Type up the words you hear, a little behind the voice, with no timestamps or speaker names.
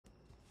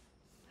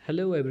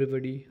Hello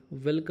everybody,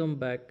 welcome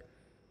back.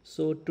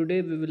 So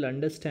today we will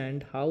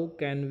understand how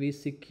can we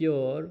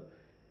secure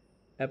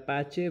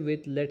Apache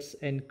with Let's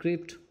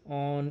Encrypt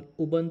on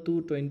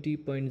Ubuntu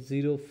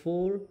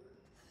 20.04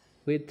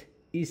 with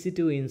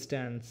EC2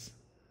 instance.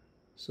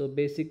 So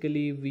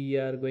basically we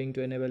are going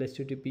to enable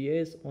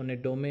HTTPS on a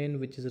domain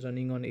which is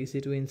running on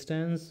EC2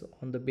 instance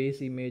on the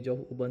base image of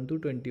Ubuntu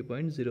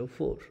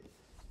 20.04.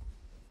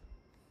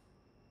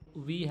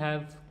 We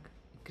have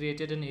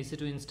created an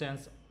EC2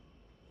 instance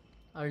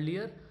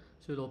earlier,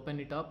 so we'll open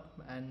it up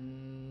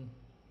and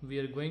we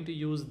are going to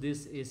use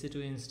this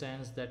EC2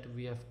 instance that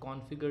we have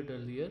configured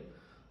earlier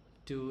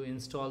to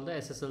install the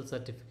SSL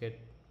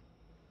certificate.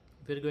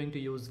 We're going to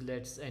use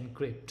Let's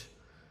Encrypt.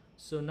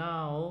 So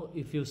now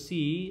if you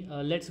see,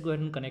 let's go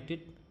ahead and connect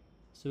it.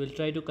 So we'll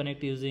try to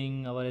connect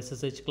using our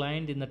SSH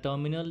client in the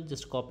terminal.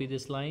 Just copy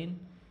this line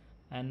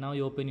and now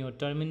you open your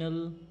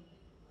terminal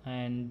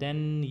and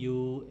then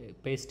you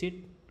paste it.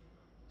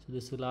 So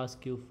this will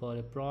ask you for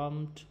a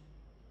prompt.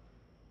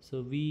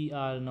 So we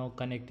are now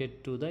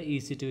connected to the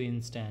EC2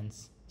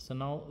 instance. So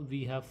now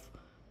we have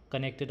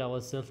connected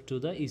ourselves to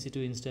the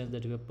EC2 instance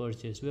that we have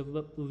purchased.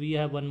 We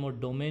have one more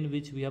domain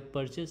which we have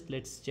purchased.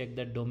 Let's check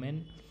that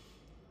domain.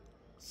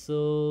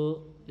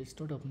 So it's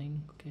not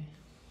opening. Okay,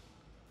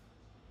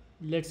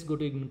 let's go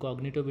to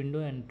incognito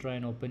window and try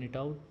and open it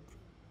out.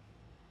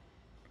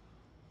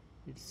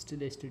 It's still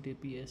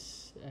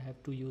HTTPS. I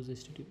have to use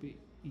HTTP.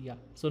 Yeah,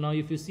 so now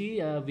if you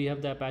see, we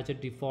have the Apache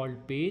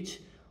default page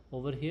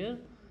over here.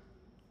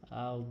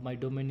 My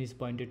domain is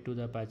pointed to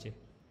the Apache.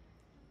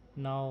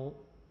 Now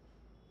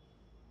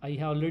I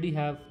already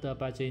have the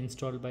Apache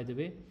installed, by the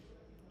way.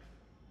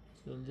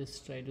 So I'll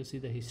just try to see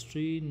the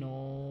history.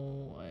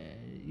 No,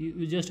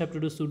 you just have to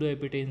do sudo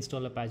apt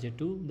install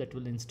Apache2. That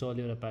will install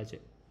your Apache.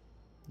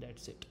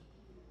 That's it.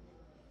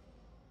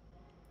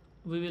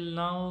 We will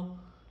now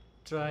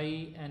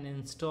try and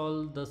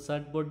install the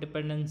certbot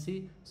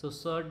dependency. So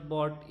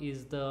certbot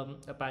is the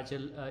Apache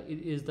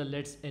it is the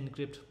Let's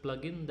Encrypt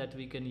plugin that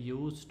we can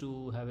use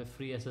to have a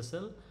free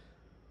SSL.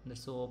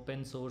 That's an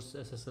open source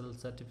SSL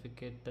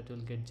certificate that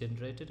will get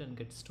generated and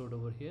get stored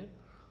over here.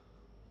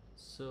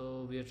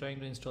 So we are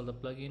trying to install the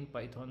plugin.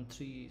 Python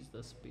 3 is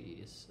the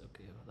space.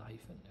 Okay, the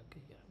hyphen.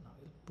 Okay, yeah, now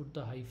we'll put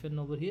the hyphen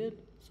over here.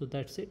 So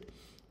that's it.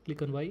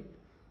 Click on Y.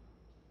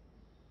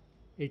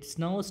 It's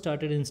now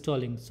started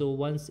installing. So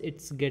once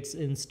it gets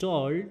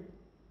installed,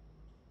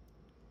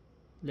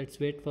 let's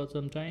wait for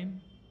some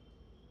time.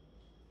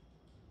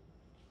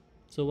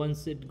 So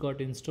once it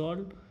got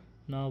installed,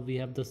 now we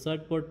have the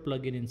certbot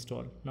plugin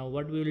installed. Now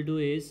what we will do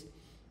is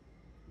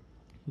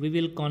we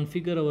will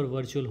configure our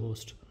virtual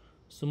host.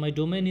 So my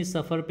domain is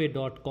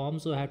sufferpay.com,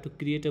 so I have to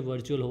create a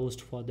virtual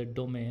host for the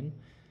domain.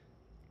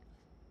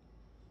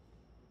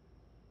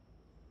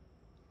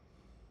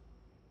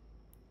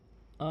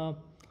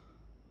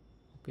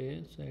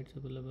 Okay, so it's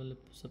available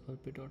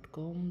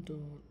sufferpay.com.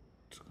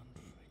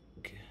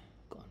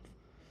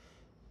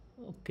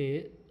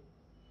 Okay,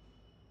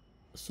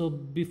 so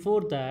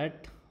before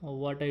that,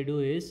 what I do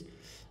is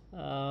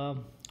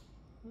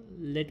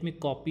let me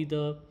copy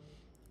the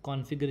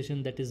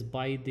configuration that is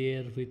by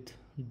there with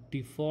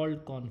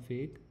default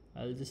config.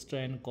 I'll just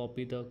try and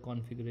copy the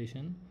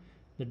configuration,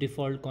 the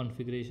default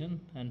configuration,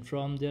 and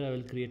from there I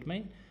will create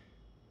my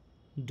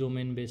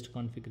domain based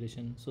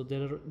configuration. So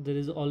there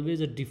is always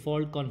a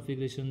default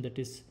configuration that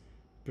is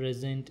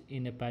present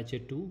in Apache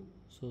 2.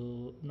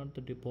 So not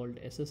the default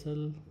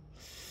SSL,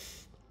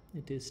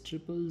 it is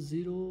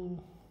 000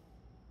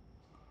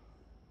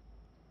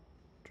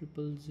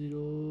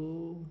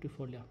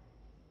 default. Yeah,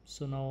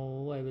 so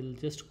now I will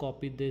just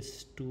copy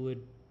this to a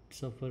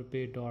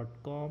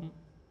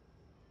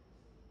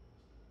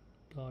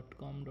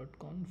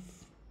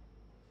sufferpay.com.conf.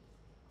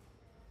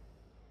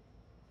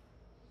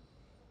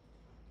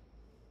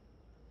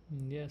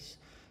 Yes,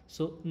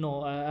 so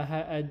no,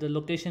 the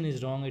location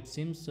is wrong, it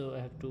seems, so I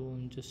have to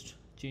just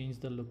change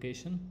the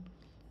location.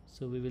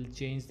 So we will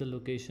change the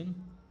location.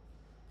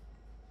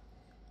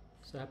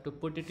 So I have to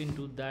put it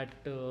into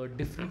that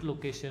different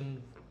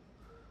location.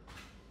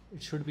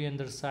 It should be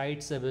under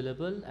sites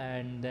available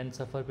and then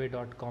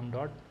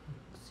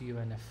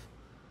sufferpay.com.conf.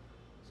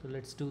 So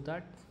let's do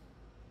that.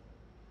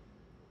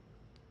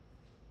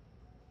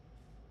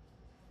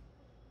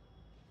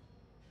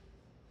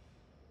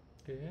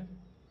 Okay,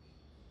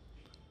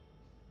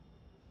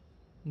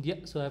 yeah,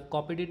 so I've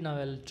copied it. Now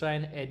I'll try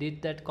and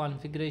edit that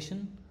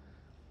configuration.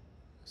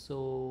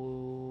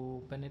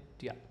 So open it.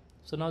 Yeah,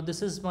 so now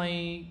this is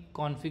my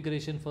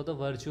configuration for the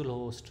virtual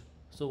host.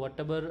 So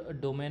whatever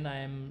domain I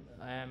am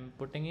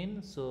putting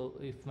in, so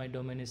if my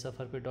domain is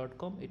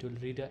sufferpay.com, it will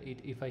read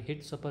it. If I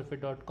hit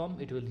sufferpay.com,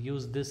 it will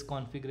use this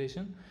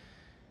configuration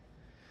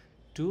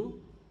to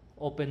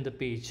open the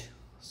page.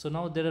 So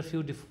now there are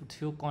few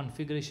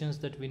configurations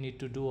that we need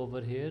to do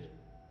over here.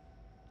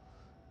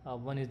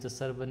 One is the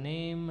server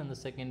name and the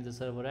second is the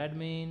server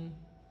admin,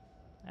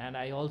 and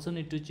I also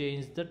need to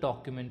change the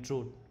document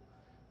root.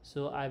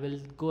 So I will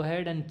go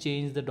ahead and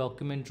change the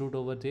document root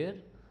over there: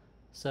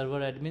 server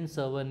admin,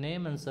 server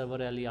name, and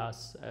server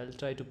alias. I'll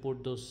try to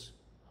put those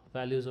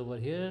values over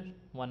here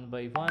one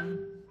by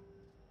one.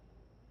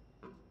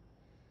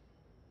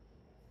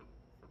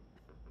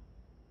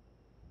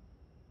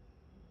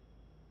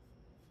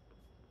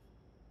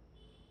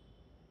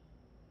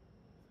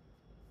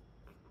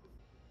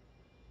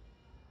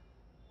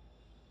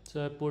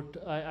 So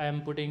I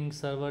am putting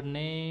server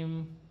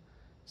name,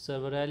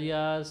 server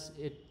alias.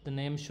 The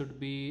name should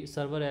be,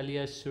 server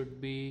alias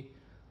should be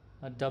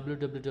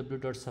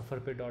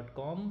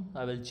www.sufferpay.com.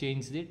 I will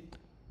change it.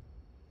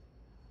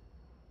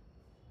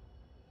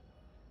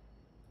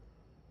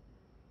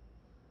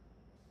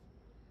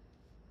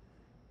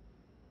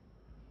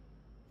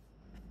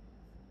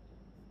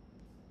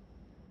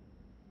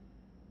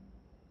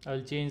 I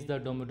will change the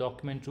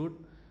document root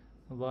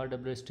var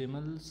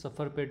wstml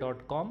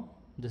sufferpay.com.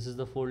 This is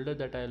the folder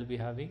that I will be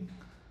having.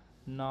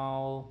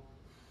 Now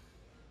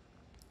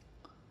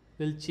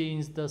we'll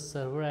change the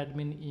server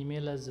admin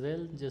email as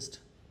well. Just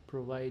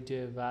provide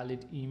a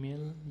valid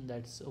email.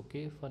 That's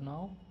okay for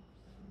now.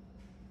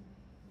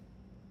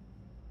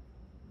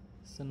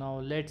 So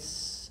now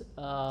let's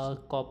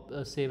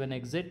save and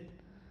exit.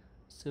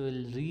 So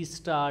we'll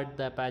restart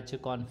the Apache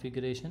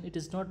configuration. It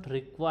is not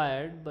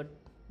required, but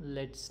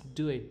let's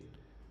do it.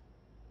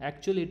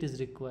 Actually it is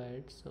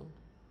required, so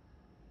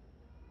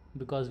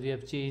because we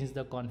have changed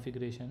the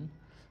configuration.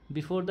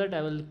 Before that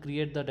I will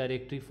create the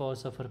directory for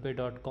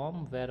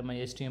sufferpay.com where my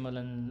HTML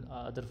and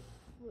other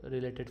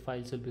related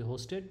files will be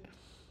hosted.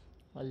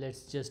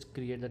 Let's just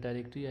create the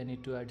directory. I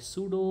need to add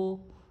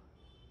sudo.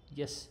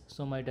 Yes,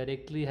 so my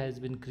directory has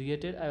been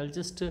created. I will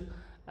just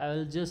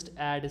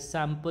add a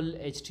sample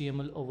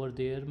HTML over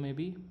there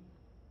maybe.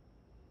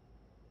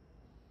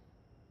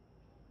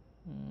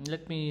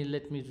 Let me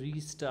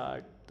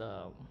restart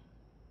the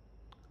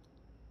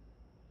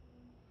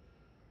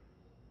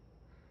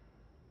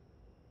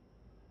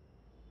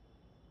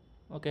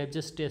okay, I've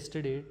just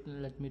tested it.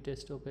 Let me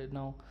test. Okay,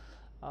 now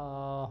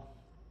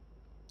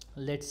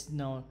let's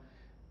now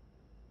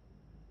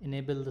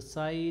enable the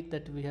site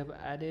that we have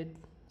added.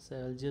 So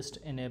I'll just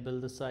enable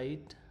the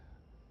site.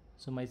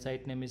 So my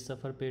site name is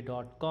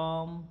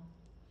sufferpay.com.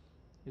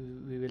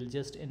 We will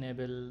just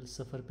enable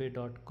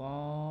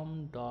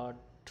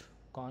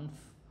sufferpay.com.conf.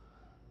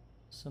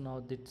 So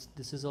now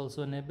this is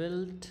also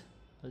enabled.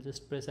 I'll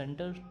just press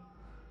enter.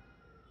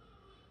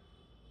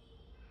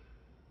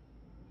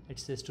 It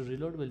says to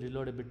reload. We'll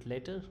reload a bit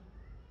later.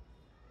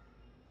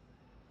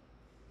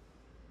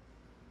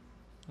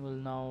 We'll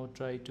now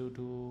try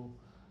to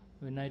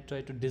when I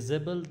try to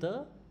disable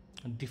the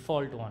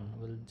default one,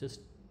 we'll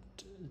just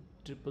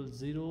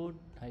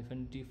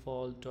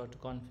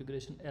 000-default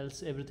configuration,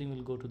 else everything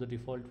will go to the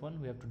default one.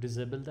 We have to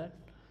disable that.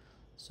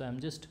 So I'm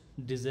just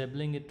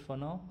disabling it for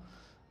now.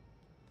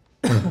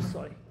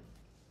 Sorry.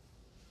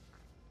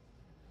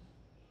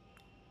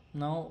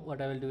 Now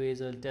what I will do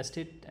is I'll test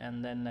it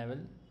and then I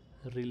will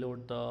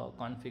reload the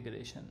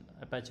configuration,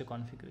 Apache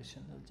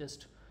configuration. I'll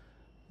just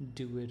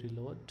do a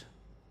reload.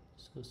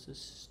 So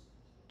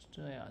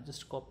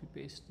just copy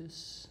paste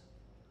this.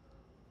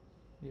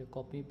 We are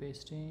copy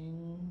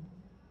pasting.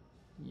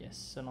 Yes,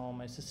 so now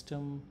my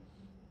system,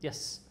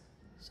 yes,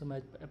 so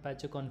my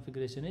Apache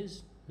configuration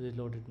is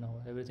reloaded now.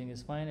 Everything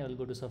is fine. I will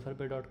go to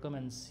sufferpay.com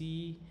and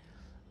see.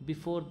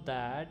 Before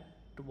that,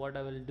 what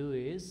I will do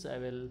is I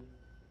will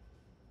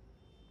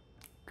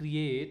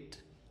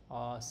create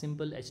a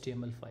simple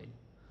HTML file.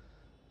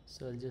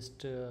 So I'll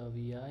just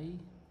vi,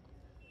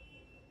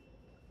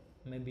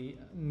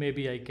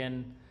 maybe I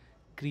can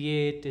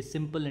create a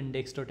simple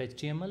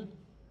index.html,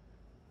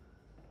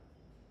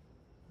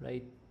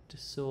 right?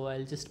 So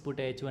I'll just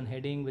put a h1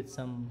 heading with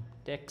some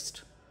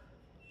text.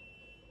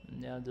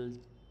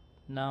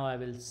 Now I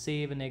will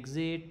save and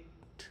exit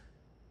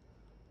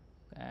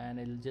and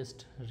I'll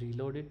just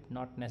reload it.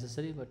 Not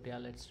necessary, but yeah,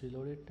 let's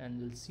reload it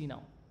and we'll see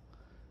now.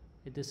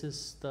 This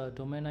is the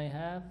domain I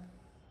have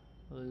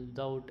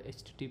without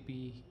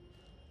HTTPS.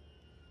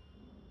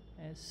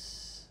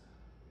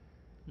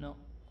 No,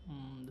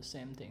 the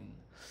same thing.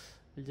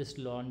 We'll just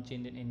launch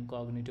in an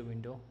incognito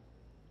window.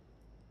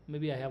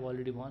 Maybe I have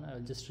already one. I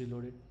will just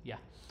reload it. Yeah,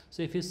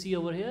 so if you see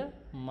over here,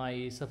 my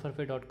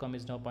sufferpay.com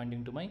is now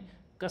pointing to my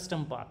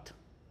custom path,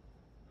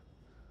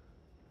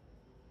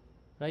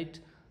 right?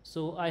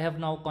 So I have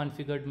now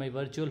configured my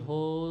virtual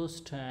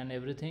host and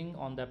everything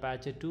on the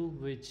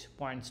Apache2, which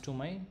points to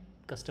my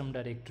custom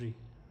directory.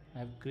 I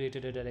have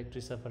created a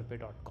directory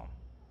sufferpay.com.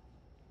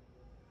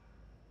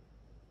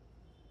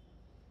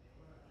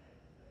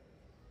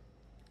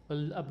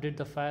 We'll update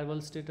the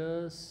firewall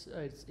status.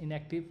 It's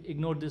inactive.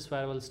 Ignore this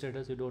firewall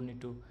status. You don't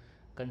need to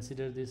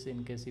consider this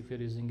in case if you're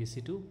using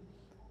Ec2.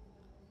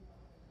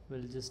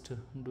 We'll just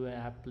do an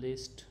app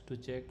list to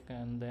check,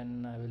 and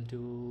then I will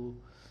do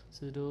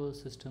sudo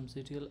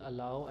systemctl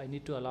allow. I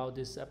need to allow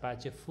this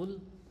Apache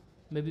full.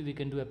 Maybe we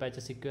can do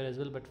Apache secure as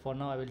well, but for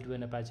now I will do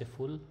an Apache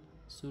full.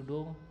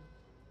 Sudo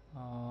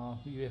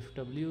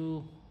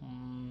ufw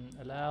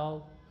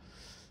allow,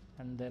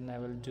 and then I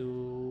will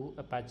do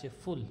Apache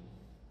full.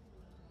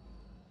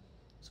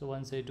 So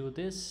once I do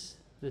this,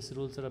 these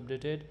rules are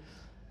updated,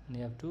 and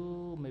you have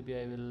to, maybe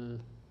I will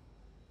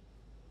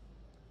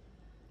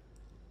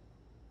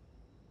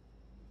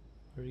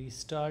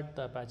restart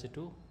the Apache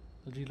 2,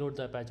 reload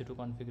the Apache 2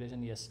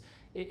 configuration. Yes,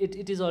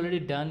 it is already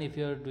done. If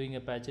you are doing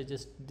Apache,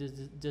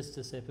 just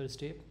a safer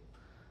step.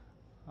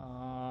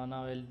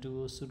 Now I'll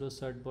do sudo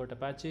certbot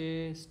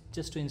Apache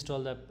just to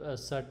install the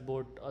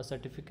certbot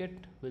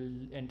certificate. We'll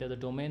enter the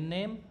domain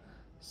name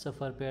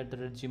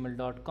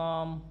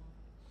safarpay@gmail.com.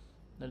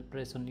 I'll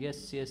press on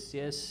yes, yes,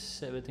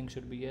 yes. Everything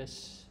should be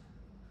yes.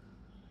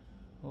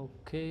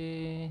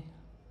 Okay.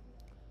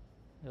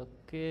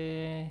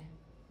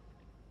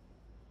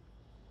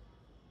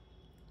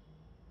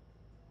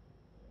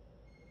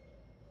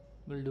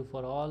 We'll do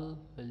for all.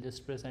 We'll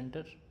just press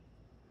enter.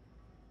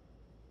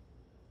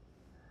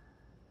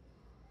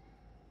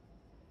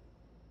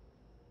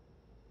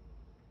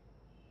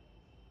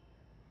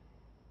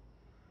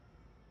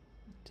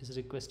 It is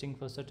requesting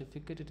for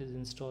certificate. It is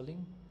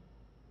installing.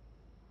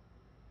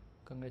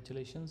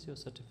 Congratulations, your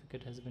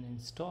certificate has been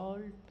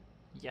installed.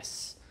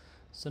 Yes.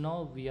 So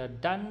now we are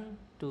done.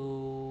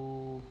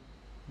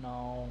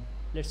 Now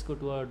let's go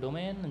to our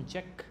domain and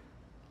check.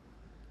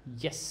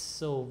 Yes,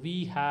 so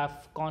we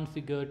have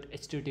configured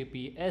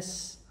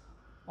HTTPS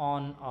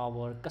on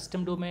our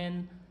custom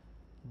domain,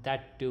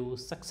 that too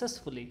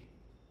successfully.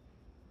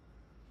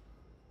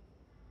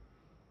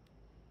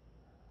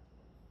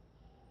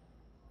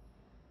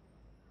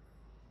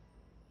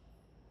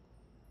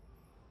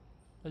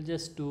 We'll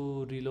just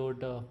do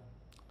reload.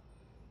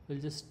 We'll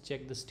just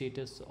check the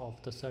status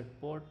of the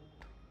certbot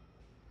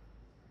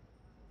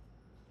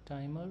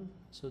timer.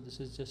 So this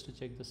is just to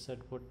check the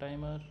certbot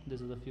timer.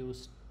 This is a few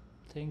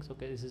things.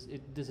 Okay, this is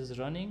it. This is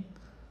running.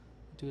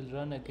 It will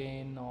run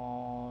again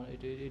on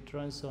it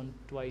runs on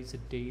twice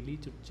daily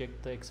to check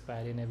the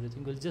expiry and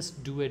everything. We'll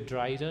just do a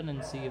dry run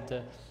and see if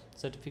the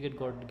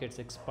certificate gets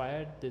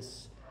expired.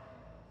 This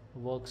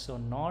works or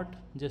not.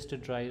 Just a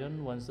dry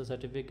run. Once the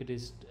certificate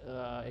is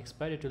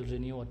expired, it will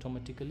renew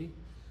automatically.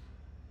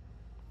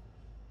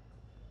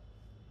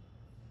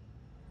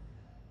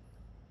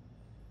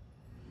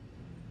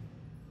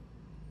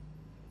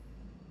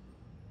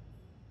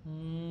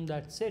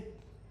 That's it.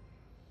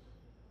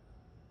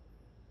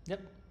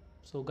 Yep.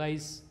 So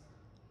guys,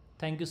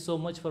 thank you so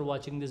much for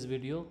watching this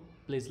video.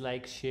 Please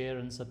like, share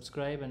and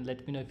subscribe, and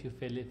let me know if you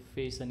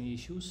face any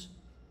issues.